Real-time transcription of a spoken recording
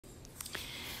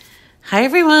Hi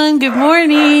everyone, good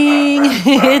morning.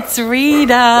 It's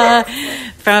Rita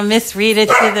from Miss Rita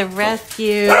to the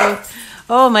Rescue.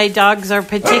 Oh, my dogs are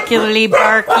particularly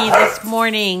barky this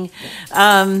morning.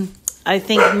 I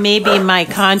think maybe my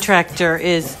contractor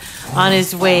is on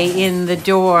his way in the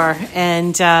door,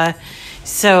 and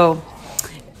so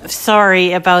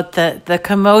sorry about the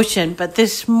commotion. But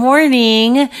this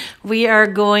morning we are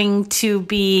going to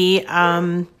be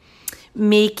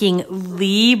making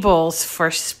labels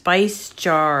for spice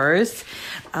jars.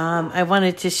 I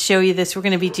wanted to show you this. We're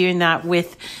going to be doing that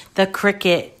with the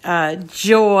Cricut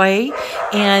Joy.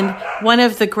 And one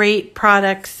of the great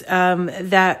products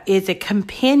that is a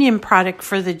companion product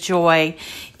for the Joy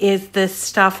is this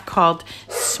stuff called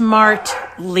Smart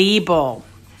Label.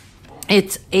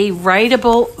 It's a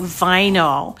writable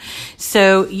vinyl,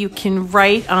 so you can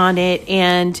write on it,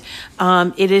 and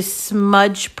it is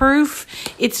smudge proof.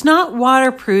 It's not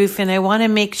waterproof, and I want to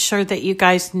make sure that you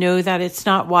guys know that it's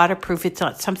not waterproof. It's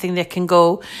not something that can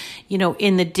go,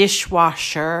 in the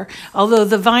dishwasher, although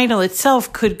the vinyl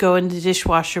itself could go in the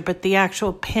dishwasher, but the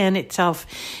actual pen itself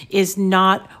is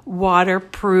not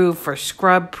waterproof or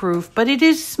scrub proof, but it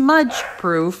is smudge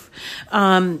proof.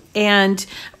 And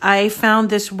I found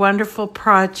this wonderful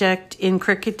project in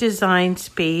Cricut Design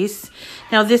Space.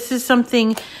 Now, this is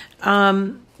something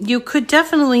you could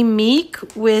definitely make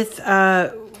with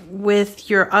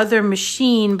your other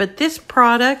machine, but this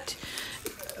product,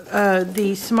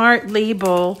 the Smart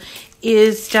Label,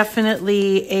 is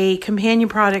definitely a companion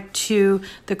product to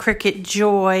the Cricut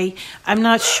Joy. I'm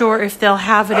not sure if they'll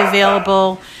have it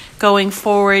available going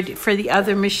forward for the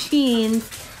other machines.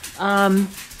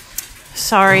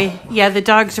 Sorry. Yeah, the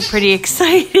dogs are pretty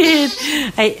excited.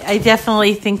 I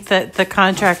definitely think that the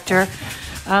contractor,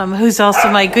 who's also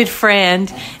my good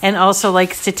friend and also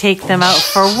likes to take them out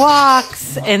for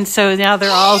walks. And so now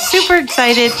they're all super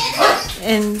excited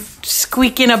and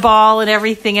squeaking a ball and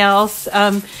everything else.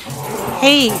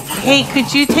 Hey,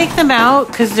 could you take them out?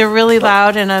 Because they're really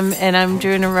loud and I'm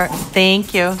doing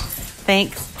thank you.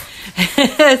 Thanks.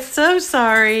 So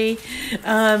sorry.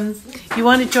 You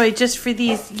want to join just for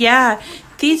these? Yeah.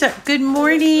 These are, good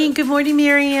morning. Good morning,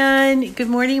 Marianne. Good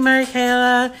morning,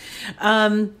 Maricela.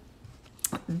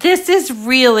 This is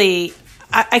really,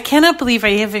 I cannot believe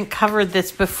I haven't covered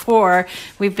this before.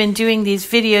 We've been doing these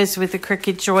videos with the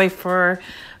Cricut Joy for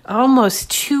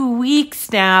almost 2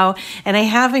 weeks now, and I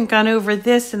haven't gone over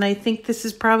this, and I think this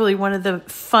is probably one of the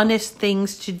funnest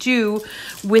things to do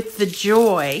with the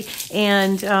Joy.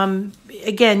 And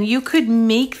again, you could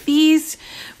make these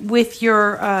with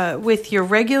your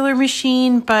regular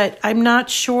machine, but I'm not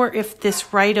sure if this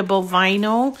writable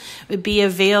vinyl would be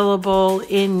available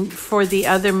for the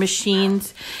other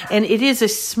machines. And it is a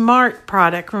smart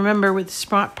product. Remember, with the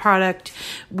smart product,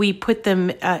 we put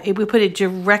it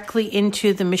directly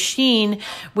into the machine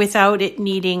without it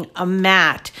needing a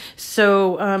mat.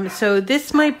 So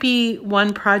this might be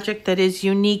one project that is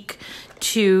unique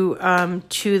to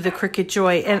the Cricut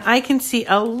Joy, and I can see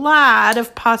a lot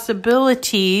of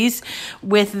possibilities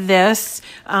with this,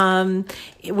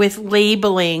 with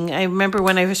labeling. I remember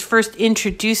when I was first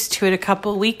introduced to it a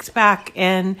couple weeks back,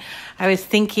 and I was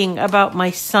thinking about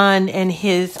my son and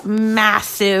his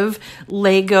massive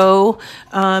Lego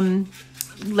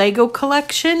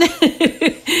collection.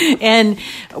 And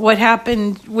what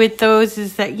happened with those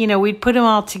is that, we'd put them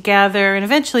all together and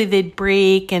eventually they'd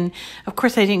break. And of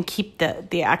course I didn't keep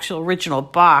the actual original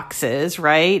boxes,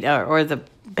 right? Or the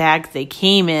bags they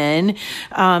came in.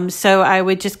 So I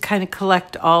would just kind of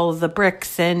collect all of the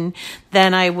bricks, and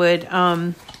then I would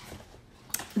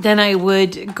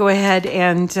go ahead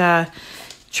and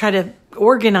try to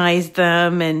organize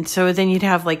them. And so then you'd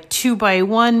have like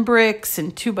 2x1 bricks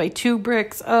and 2x2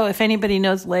 bricks. Oh, if anybody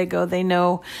knows Lego, they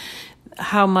know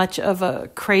how much of a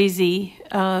crazy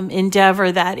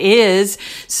endeavor that is.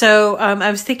 So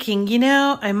I was thinking,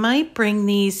 I might bring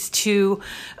these to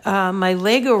my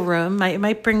Lego room. I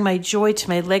might bring my Joy to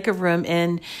my Lego room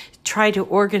and try to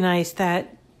organize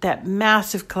that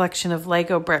massive collection of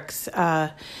Lego bricks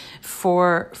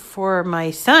for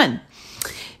my son.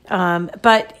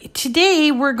 But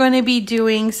today we're going to be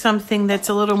doing something that's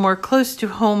a little more close to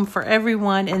home for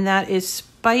everyone, and that is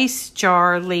spice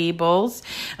jar labels.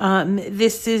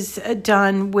 This is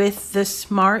done with the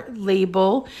Smart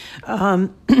Label,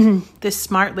 the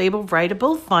Smart Label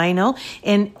writable vinyl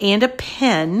and a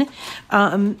pen.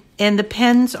 And the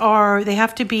pens they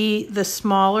have to be the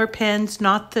smaller pens,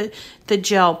 not the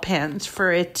gel pens,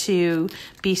 for it to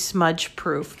be smudge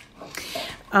proof.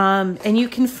 And you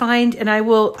can find, and I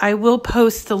will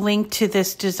post the link to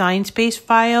this Design Space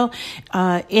file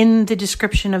in the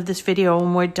description of this video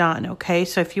when we're done, okay?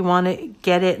 So if you want to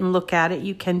get it and look at it,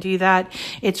 you can do that.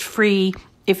 It's free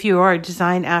if you are a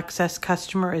Design Access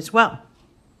customer as well.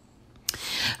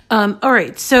 All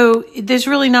right, so there's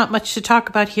really not much to talk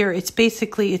about here. It's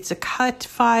a cut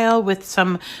file with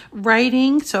some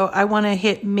writing. So I want to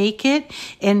hit make it.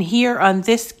 And here on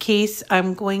this case,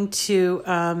 I'm going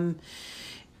to,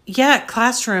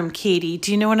 classroom, Katie.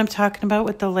 Do you know what I'm talking about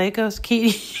with the Legos,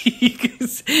 Katie?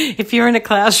 Because if you're in a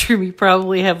classroom, you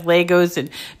probably have Legos and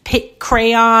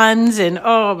crayons and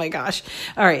oh my gosh.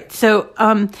 All right,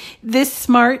 so this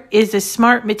smart is a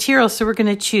smart material, so we're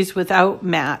going to choose without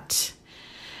matte.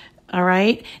 All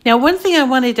right. Now, one thing I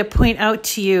wanted to point out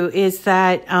to you is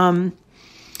that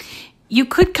you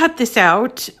could cut this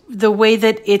out the way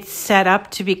that it's set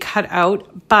up to be cut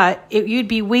out, but you'd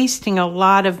be wasting a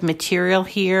lot of material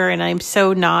here, and I'm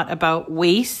so not about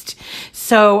waste.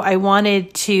 So I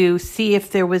wanted to see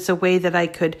if there was a way that I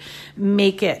could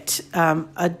make it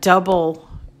a double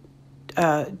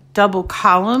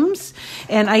columns,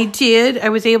 and I did. I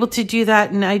was able to do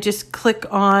that, and I just click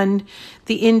on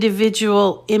the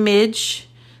individual image.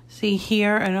 See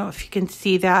here, I don't know if you can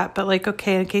see that, but like,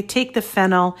 okay, take the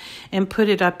fennel and put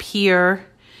it up here,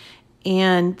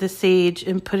 and the sage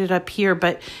and put it up here,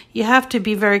 but you have to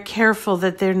be very careful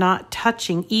that they're not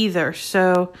touching either.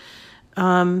 So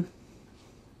let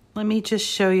me just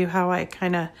show you how I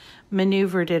kind of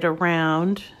maneuvered it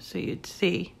around so you'd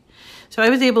see. So I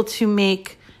was able to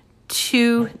make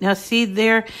two. Now see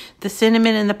there, the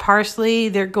cinnamon and the parsley,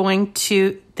 they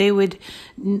would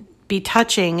be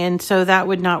touching, and so that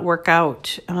would not work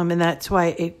out. And that's why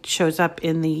it shows up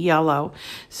in the yellow.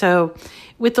 So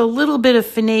with a little bit of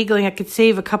finagling, I could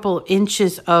save a couple of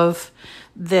inches of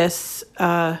this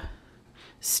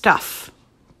stuff,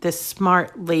 this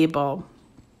smart label.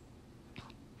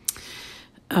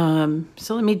 So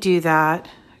let me do that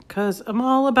because I'm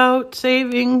all about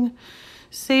saving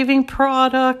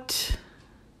product.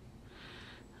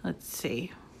 Let's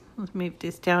see. Let's move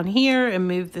this down here and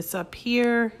move this up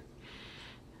here.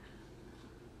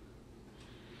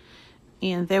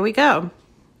 And there we go.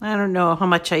 I don't know how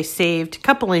much I saved, a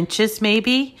couple inches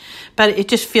maybe, but it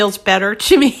just feels better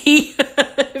to me.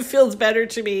 It feels better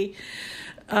to me.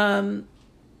 Oh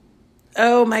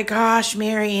my gosh,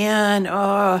 Marianne.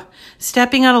 Oh,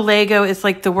 stepping on a Lego is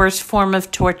like the worst form of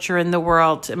torture in the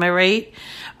world. Am I right?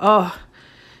 Oh,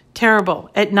 terrible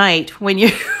at night when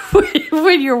you're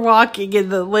when you're walking in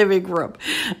the living room.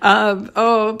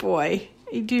 Oh boy,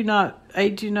 I do not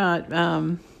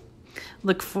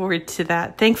look forward to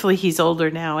that. Thankfully, he's older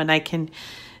now, and I can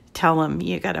tell him,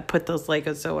 you got to put those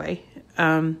Legos away.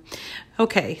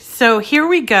 Okay, so here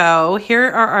we go. Here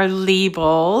are our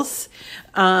labels.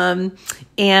 And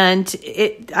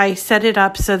I set it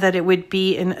up so that it would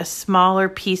be in a smaller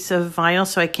piece of vinyl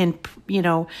so I can,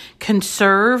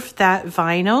 conserve that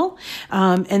vinyl.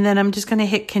 And then I'm just going to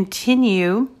hit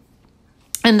continue.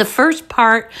 And the first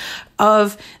part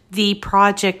of the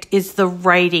project is the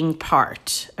writing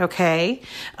part, okay?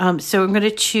 So I'm going to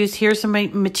choose, here's my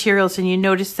materials, and you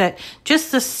notice that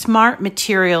just the smart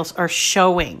materials are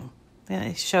showing. And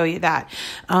I show you that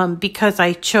because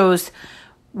I chose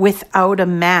without a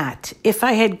mat. If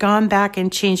I had gone back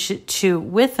and changed it to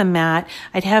with a mat,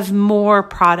 I'd have more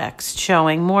products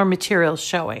showing, more materials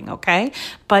showing, okay?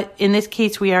 But in this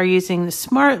case, we are using the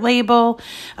smart label.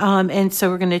 And so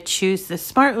we're going to choose the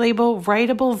smart label,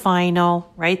 writable vinyl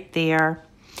right there.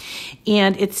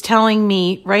 And it's telling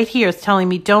me right here, it's telling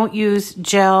me don't use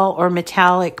gel or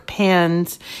metallic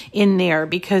pens in there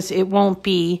because it won't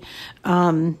be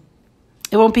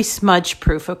smudge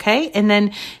proof, okay? And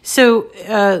then, so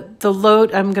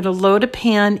I'm going to load a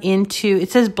pan into,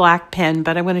 it says black pen,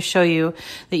 but I'm going to show you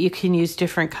that you can use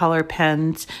different color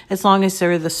pens as long as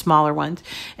they're the smaller ones.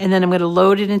 And then I'm going to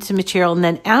load it into material. And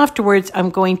then afterwards,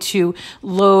 I'm going to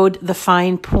load the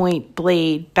fine point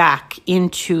blade back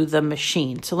into the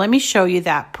machine. So let me show you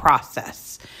that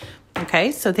process.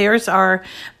 Okay, so there's our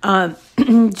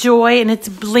Joy, and it's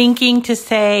blinking to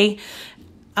say,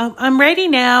 I'm ready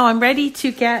now. I'm ready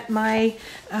to get my,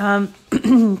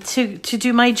 to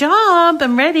do my job.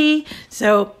 I'm ready.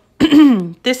 So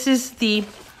this is the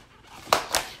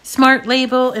smart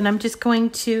label, and I'm just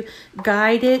going to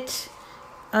guide it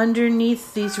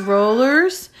underneath these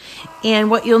rollers.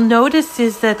 And what you'll notice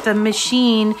is that the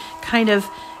machine kind of,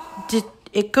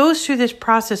 it goes through this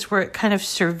process where it kind of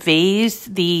surveys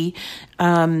the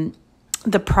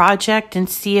the project and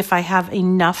see if I have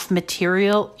enough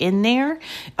material in there,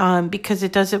 because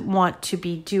it doesn't want to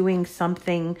be doing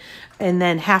something and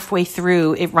then halfway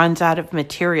through it runs out of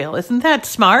material. Isn't that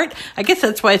smart? I guess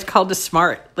that's why it's called a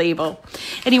smart label.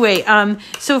 Anyway,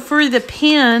 so for the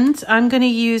pens, I'm going to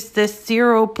use this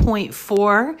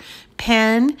 0.4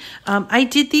 pen. I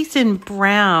did these in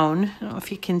brown. I don't know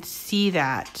if you can see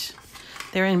that.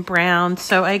 They're in brown.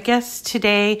 So I guess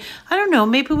today, I don't know,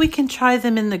 maybe we can try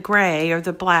them in the gray or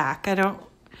the black.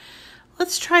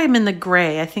 Let's try them in the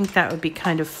gray. I think that would be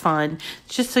kind of fun.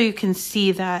 Just so you can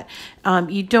see that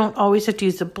you don't always have to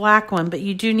use the black one, but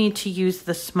you do need to use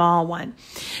the small one.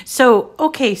 So,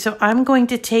 okay, so I'm going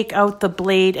to take out the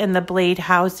blade and the blade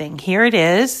housing. Here it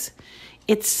is.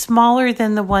 It's smaller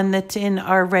than the one that's in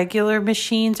our regular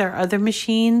machines, our other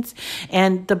machines,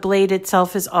 and the blade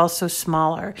itself is also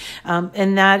smaller.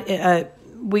 And that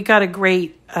we got a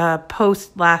great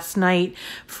post last night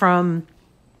from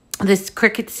this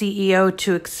Cricut CEO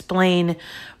to explain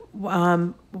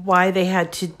why they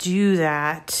had to do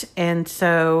that. And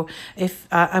so if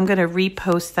I'm going to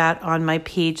repost that on my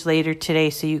page later today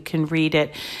so you can read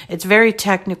it. It's very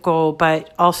technical,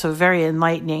 but also very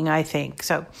enlightening, I think.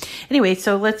 So anyway,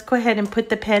 so let's go ahead and put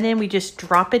the pen in. We just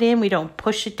drop it in. We don't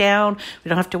push it down. We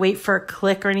don't have to wait for a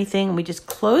click or anything. We just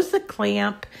close the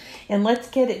clamp and let's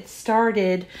get it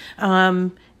started.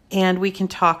 And we can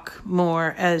talk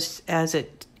more as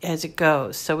it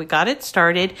goes. So we got it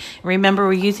started. Remember,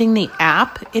 we're using the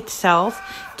app itself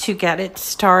to get it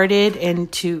started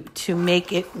and to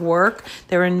make it work.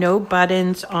 There are no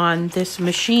buttons on this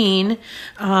machine.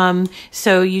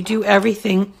 So you do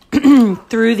everything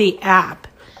through the app.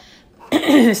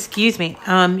 Excuse me.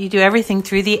 You do everything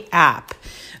through the app.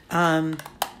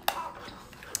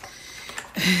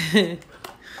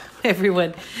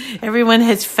 Everyone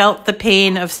has felt the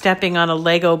pain of stepping on a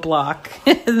Lego block.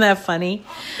 Isn't that funny?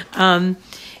 And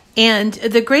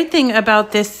the great thing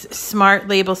about this smart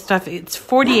label stuff, it's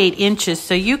 48 inches,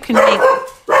 so you can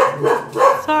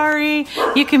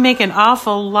make an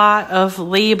awful lot of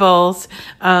labels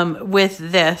with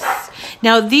this.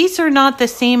 Now, these are not the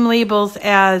same labels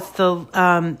as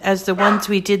the ones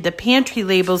we did, the pantry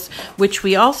labels, which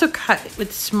we also cut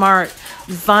with smart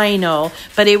vinyl,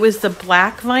 but it was the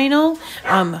black vinyl.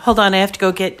 Hold on, I have to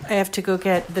go get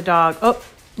the dog. Oh,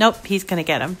 nope, he's gonna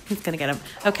get him.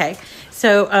 Okay,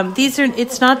 so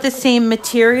it's not the same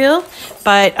material,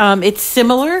 but it's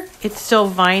similar. It's still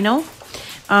vinyl.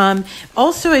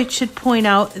 Also, I should point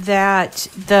out that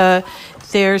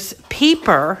there's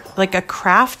paper, like a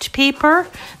craft paper,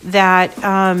 that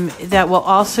will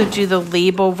also do the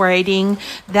label writing.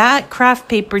 That craft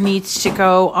paper needs to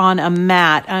go on a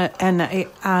mat, and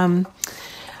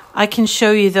I can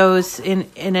show you those in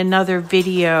another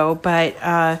video.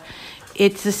 But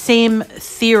it's the same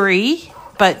theory,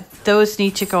 but those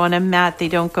need to go on a mat. They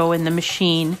don't go in the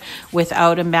machine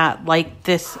without a mat like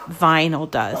this vinyl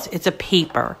does. It's a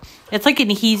paper. It's like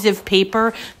adhesive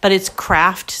paper, but it's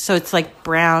craft, so it's like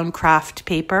brown craft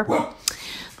paper.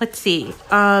 Let's see.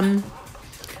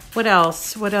 What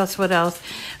else? We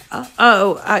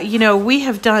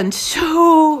have done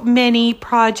so many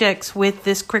projects with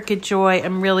this Cricut Joy.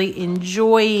 I'm really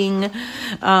enjoying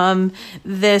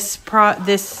this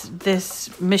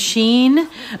machine.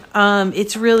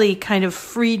 It's really kind of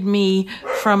freed me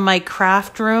from my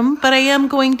craft room, but I am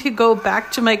going to go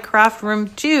back to my craft room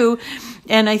too.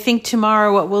 And I think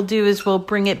tomorrow what we'll do is we'll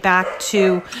bring it back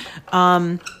to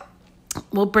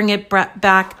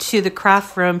the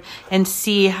craft room and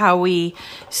see how we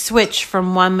switch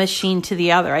from one machine to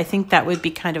the other. I think that would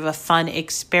be kind of a fun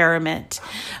experiment.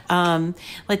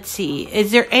 Let's see.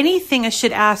 Is there anything I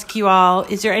should ask you all?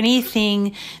 Is there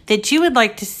anything that you would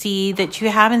like to see that you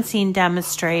haven't seen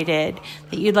demonstrated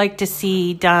that you'd like to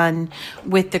see done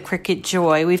with the Cricut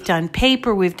Joy? We've done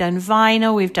paper, we've done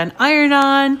vinyl, we've done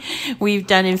iron-on, we've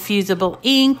done infusible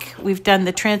ink, we've done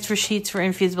the transfer sheets for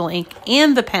infusible ink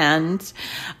and the pens.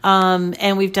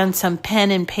 And we've done some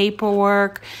pen and paper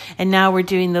work, and now we're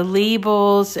doing the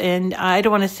labels. And I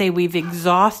don't want to say we've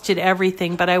exhausted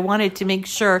everything, but I wanted to make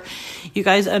sure you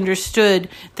guys understood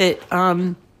that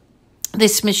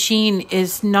this machine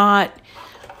is not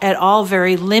at all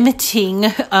very limiting.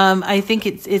 I think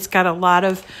it's got a lot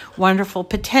of wonderful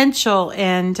potential,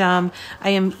 and I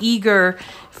am eager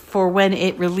for when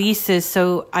it releases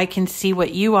so I can see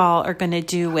what you all are going to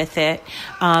do with it.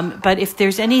 But if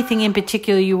there's anything in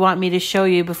particular you want me to show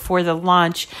you before the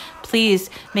launch, please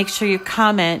make sure you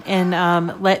comment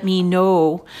and let me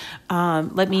know.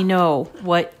 Let me know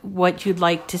what you'd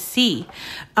like to see.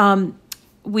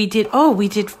 We did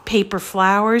paper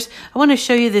flowers. I want to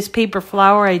show you this paper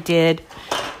flower I did.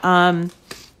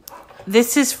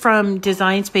 this is from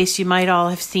Design Space. You might all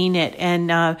have seen it.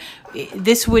 And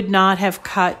this would not have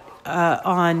cut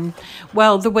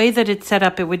the way that it's set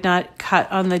up, it would not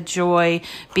cut on the Joy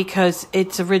because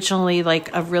it's originally like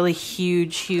a really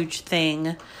huge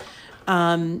thing.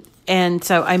 And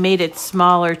so I made it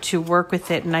smaller to work with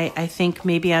it. And I think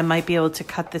maybe I might be able to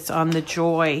cut this on the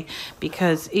Joy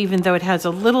because even though it has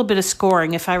a little bit of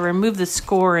scoring, if I remove the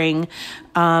scoring,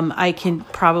 I can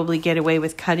probably get away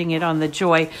with cutting it on the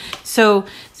Joy. So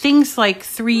things like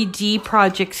 3D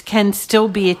projects can still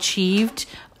be achieved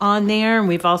on there. And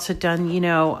we've also done,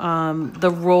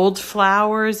 the rolled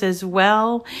flowers as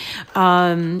well.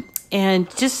 And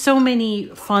just so many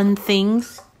fun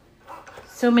things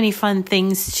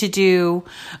to do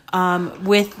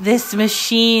with this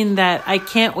machine that I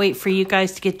can't wait for you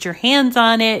guys to get your hands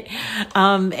on it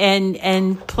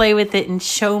and play with it and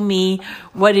show me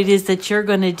what it is that you're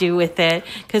going to do with it,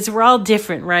 because we're all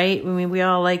different, right? I mean, we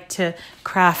all like to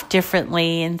craft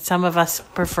differently, and some of us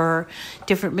prefer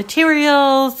different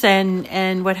materials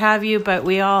and what have you, but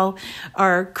we all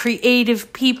are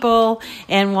creative people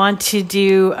and want to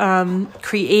do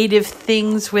creative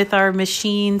things with our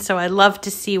machine. So I love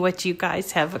to see what you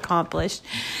guys have accomplished.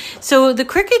 So the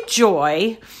Cricut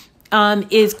Joy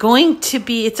is going to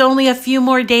be, it's only a few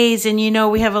more days, and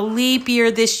we have a leap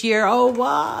year this year. Oh,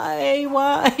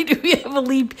 why do we have a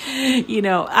leap?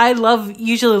 I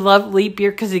usually love leap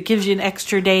year because it gives you an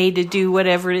extra day to do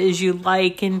whatever it is you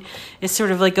like, and it's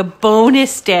sort of like a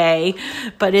bonus day.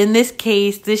 But in this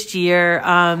case, this year,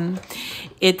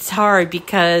 it's hard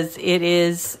because it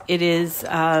is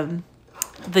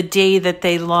the day that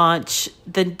they launch,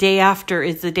 the day after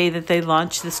is the day that they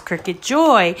launch this Cricut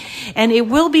Joy. And it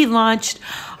will be launched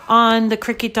on the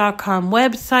Cricut.com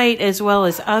website as well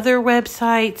as other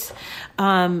websites.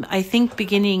 I think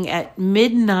beginning at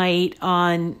midnight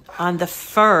on the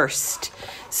 1st.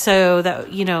 So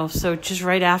that, so just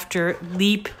right after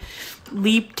leap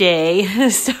day.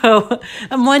 So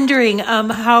I'm wondering,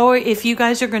 if you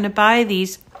guys are going to buy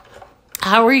these,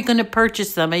 how are you going to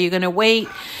purchase them? Are you going to wait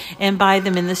and buy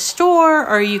them in the store? Or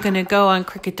are you going to go on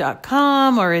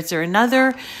Cricut.com? Or is there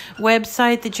another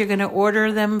website that you're going to order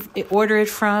it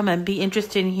from? And be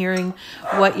interested in hearing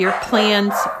what your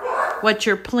plans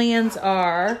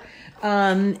are.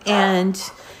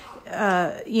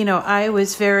 I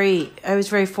was very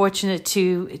fortunate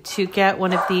to get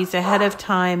one of these ahead of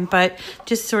time, but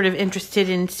just sort of interested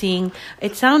in seeing.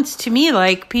 It sounds to me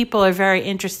like people are very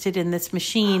interested in this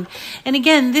machine. And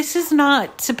again, this is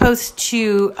not supposed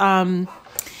to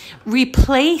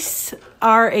replace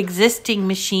our existing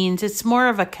machines. It's more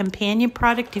of a companion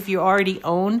product if you already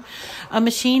own a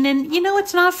machine. And,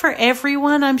 it's not for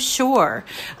everyone, I'm sure.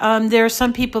 There are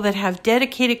some people that have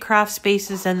dedicated craft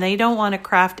spaces and they don't want to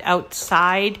craft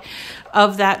outside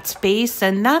of that space.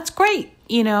 And that's great,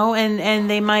 and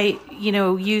they might,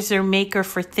 use their maker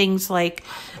for things like,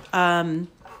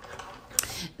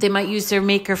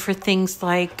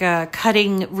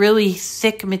 cutting really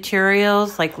thick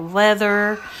materials like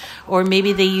leather, or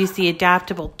maybe they use the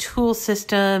adaptable tool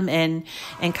system and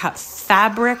cut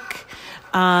fabric,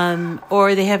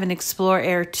 or they have an Explore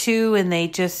Air 2 and they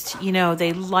just,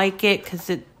 they like it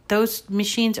because those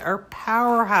machines are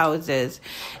powerhouses,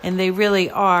 and they really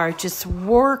are just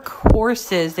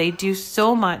workhorses. They do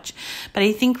so much. But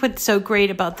I think what's so great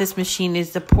about this machine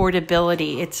is the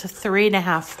portability. It's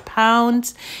 3.5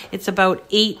 pounds. It's about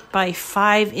 8 by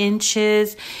 5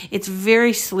 inches. It's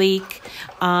very sleek.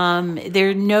 There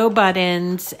are no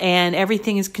buttons, and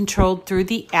everything is controlled through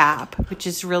the app, which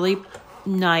is really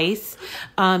nice.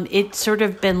 It's sort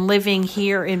of been living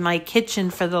here in my kitchen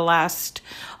for the last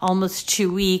almost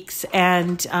 2 weeks,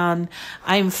 and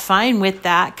I'm fine with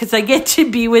that because I get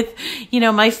to be with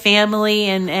my family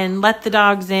and let the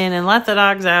dogs in and let the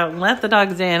dogs out and let the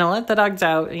dogs in and let the dogs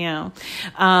out,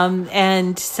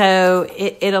 and so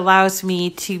it allows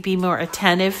me to be more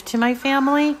attentive to my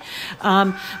family,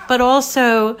 but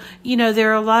also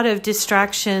there are a lot of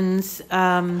distractions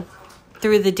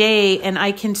through the day, and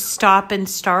I can stop and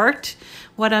start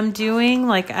what I'm doing.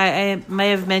 Like I may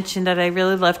have mentioned that I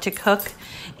really love to cook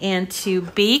and to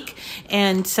bake.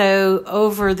 And so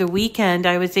over the weekend,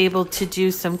 I was able to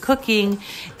do some cooking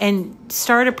and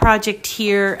start a project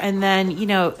here, and then,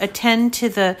 attend to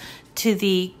the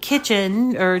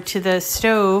kitchen or to the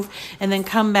stove, and then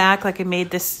come back. Like I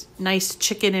made this nice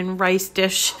chicken and rice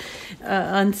dish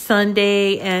on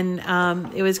Sunday, and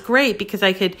it was great because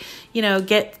I could,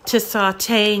 get to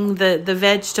sauteing the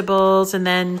vegetables, and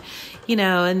then,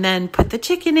 and then put the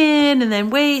chicken in and then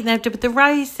wait and I have to put the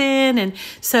rice in. And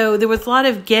so there was a lot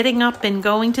of getting up and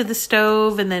going to the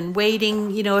stove and then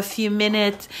waiting, a few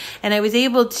minutes. And I was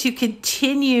able to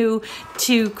continue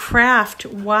to craft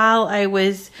while I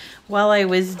was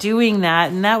doing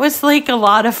that. And that was like a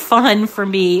lot of fun for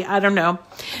me. I don't know.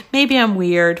 Maybe I'm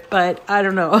weird, but I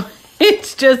don't know.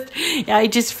 It's just, I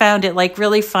just found it like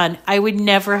really fun. I would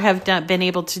never have been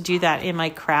able to do that in my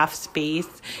craft space.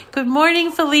 Good morning,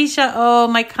 Felicia. Oh,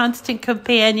 my constant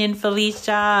companion,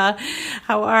 Felicia.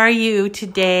 How are you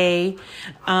today?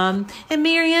 And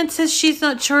Marianne says she's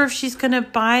not sure if she's going to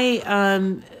buy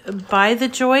the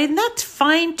Joy, and that's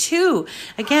fine too.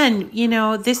 Again,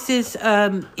 this is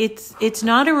it's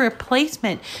not a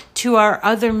replacement to our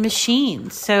other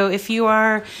machines. So if you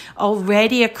are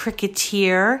already a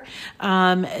Cricketeer,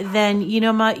 then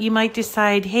you might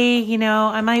decide, hey,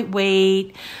 I might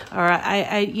wait, or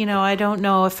I don't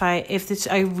know if I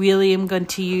really am going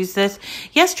to use this.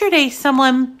 Yesterday,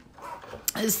 someone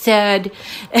said,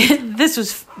 this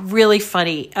was really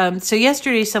funny. So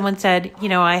yesterday someone said,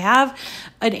 I have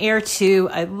an Air 2.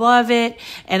 I love it.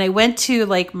 And I went to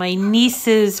like my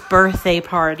niece's birthday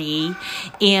party.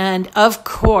 And of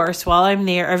course, while I'm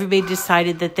there, everybody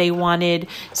decided that they wanted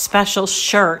special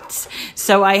shirts.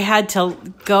 So I had to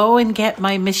go and get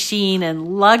my machine and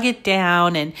lug it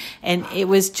down. And it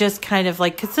was just kind of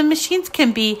like, because the machines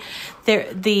can be,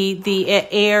 the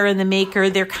Air and the Maker,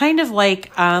 they're kind of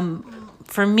like,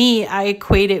 for me, I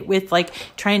equate it with like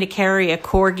trying to carry a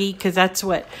corgi, because that's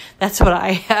what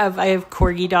I have. I have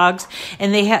corgi dogs,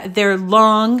 and they're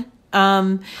long.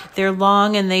 They're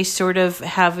long, and they sort of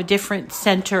have a different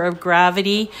center of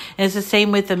gravity. And it's the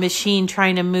same with a machine.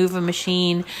 Trying to move a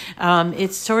machine,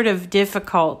 it's sort of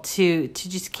difficult to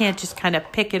can't just kind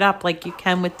of pick it up like you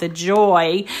can with the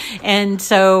Joy. And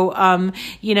so,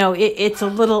 it's a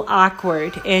little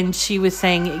awkward. And she was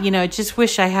saying, just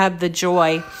wish I had the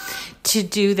Joy to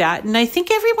do that. And I think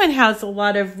everyone has a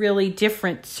lot of really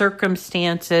different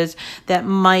circumstances that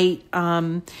might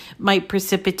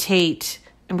precipitate.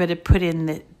 I'm going to put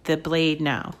in the blade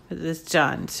now. It's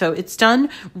done. So it's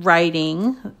done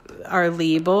writing our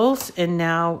labels, and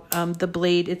now the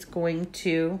blade, it's going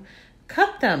to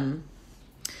cut them.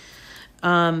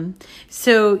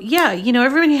 So yeah,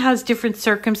 everybody has different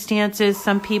circumstances.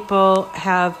 Some people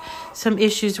have some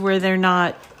issues where they're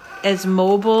not as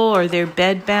mobile or they're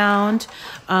bed bound.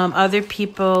 Other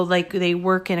people, like they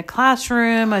work in a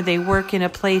classroom or they work in a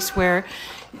place where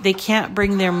they can't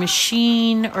bring their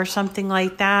machine or something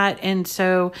like that. And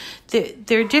so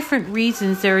there are different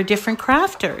reasons. There are different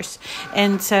crafters.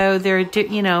 And so there are,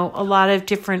 a lot of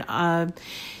different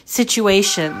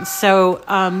situations. So,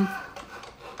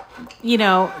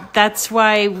 that's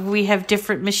why we have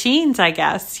different machines, I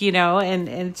guess, and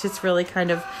it's just really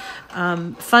kind of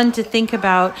fun to think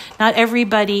about. Not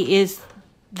everybody is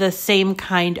the same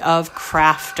kind of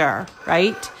crafter,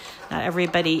 right? Not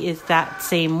everybody is that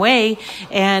same way.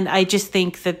 And I just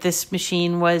think that this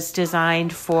machine was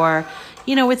designed for,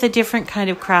 with a different kind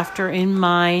of crafter in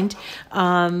mind.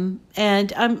 And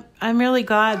I'm really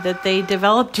glad that they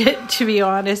developed it, to be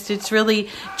honest. It's really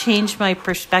changed my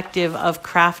perspective of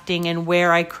crafting and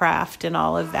where I craft and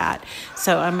all of that.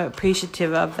 So I'm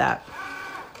appreciative of that.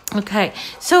 Okay,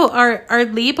 so our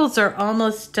labels are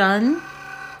almost done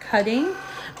cutting.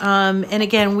 And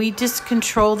again, we just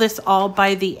control this all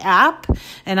by the app,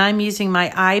 and I'm using my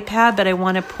iPad, but I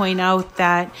want to point out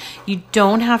that you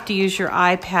don't have to use your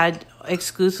iPad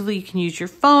exclusively. You can use your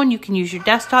phone, you can use your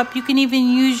desktop, you can even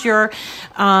use your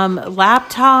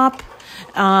laptop.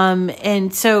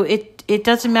 And so it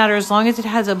doesn't matter as long as it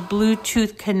has a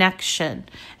Bluetooth connection.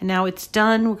 And now it's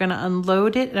done. We're going to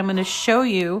unload it, and I'm going to show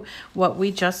you what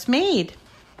we just made.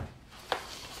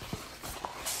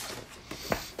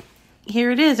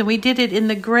 Here it is, and we did it in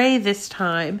the gray this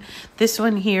time. This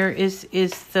one here is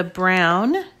the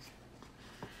brown,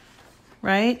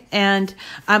 right? And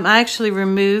I actually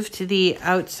removed the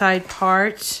outside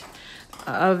part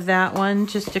of that one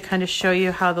just to kind of show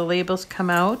you how the labels come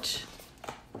out.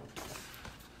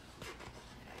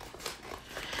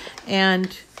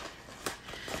 And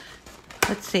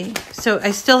let's see. So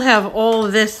I still have all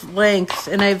of this length,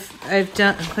 and I've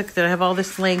done. Look, that I have all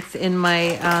this length in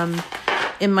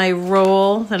my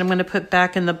roll that I'm going to put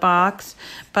back in the box.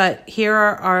 But here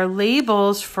are our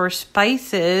labels for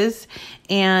spices,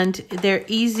 and they're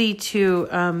easy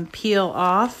to peel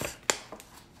off.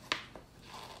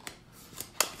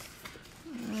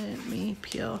 Let me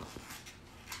peel.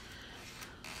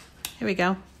 Here we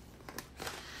go.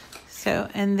 So,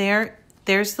 and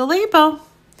there's the label.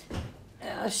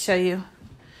 I'll show you.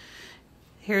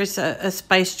 Here's a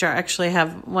spice jar. Actually, I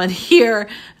have one here.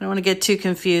 I don't want to get too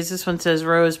confused. This one says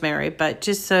rosemary, but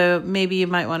just so maybe you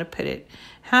might want to put it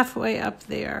halfway up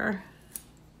there.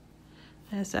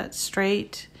 Is that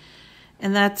straight?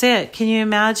 And that's it. Can you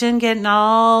imagine getting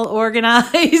all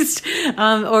organized,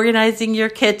 organizing your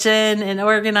kitchen and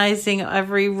organizing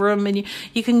every room? And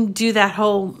you can do that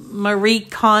whole Marie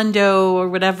Kondo or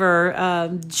whatever,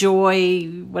 joy,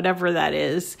 whatever that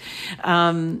is.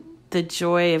 The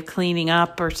joy of cleaning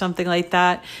up or something like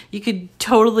that. You could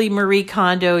totally Marie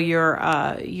Kondo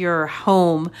your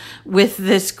home with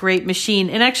this great machine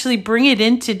and actually bring it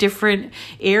into different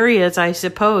areas, I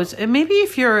suppose. And maybe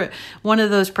if you're one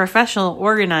of those professional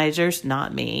organizers,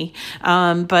 not me,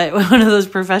 but one of those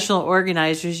professional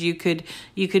organizers, you could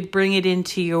bring it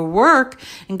into your work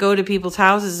and go to people's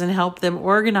houses and help them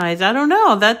organize. I don't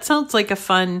know. That sounds like a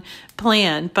fun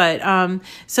plan. But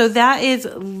so that is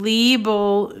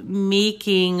label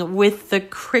making with the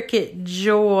Cricut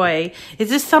Joy. Is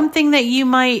this something that you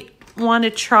might want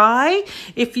to try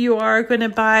if you are going to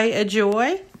buy a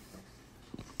Joy?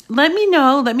 Let me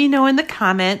know in the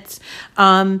comments.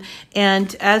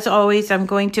 And as always, I'm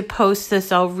going to post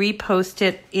this. I'll repost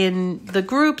it in the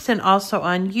groups and also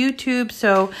on YouTube.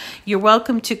 So you're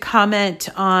welcome to comment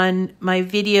on my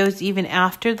videos even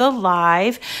after the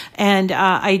live. And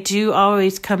I do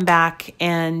always come back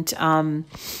and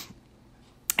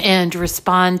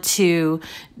respond to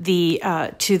the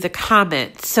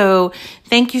comments. So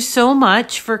thank you so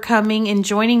much for coming and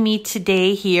joining me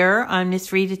today here on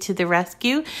Miss Rita to the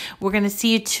Rescue. We're going to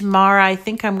see you tomorrow. I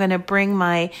think I'm going to bring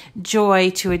my Joy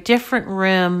to a different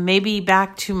room, maybe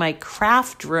back to my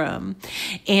craft room,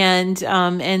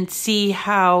 and see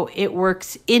how it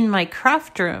works in my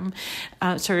craft room.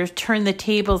 Sort of turn the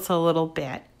tables a little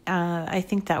bit. I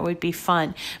think that would be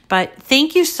fun. But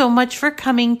thank you so much for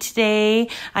coming today.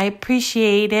 I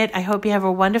appreciate it. I hope you have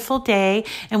a wonderful day,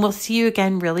 and we'll see you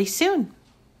again really soon.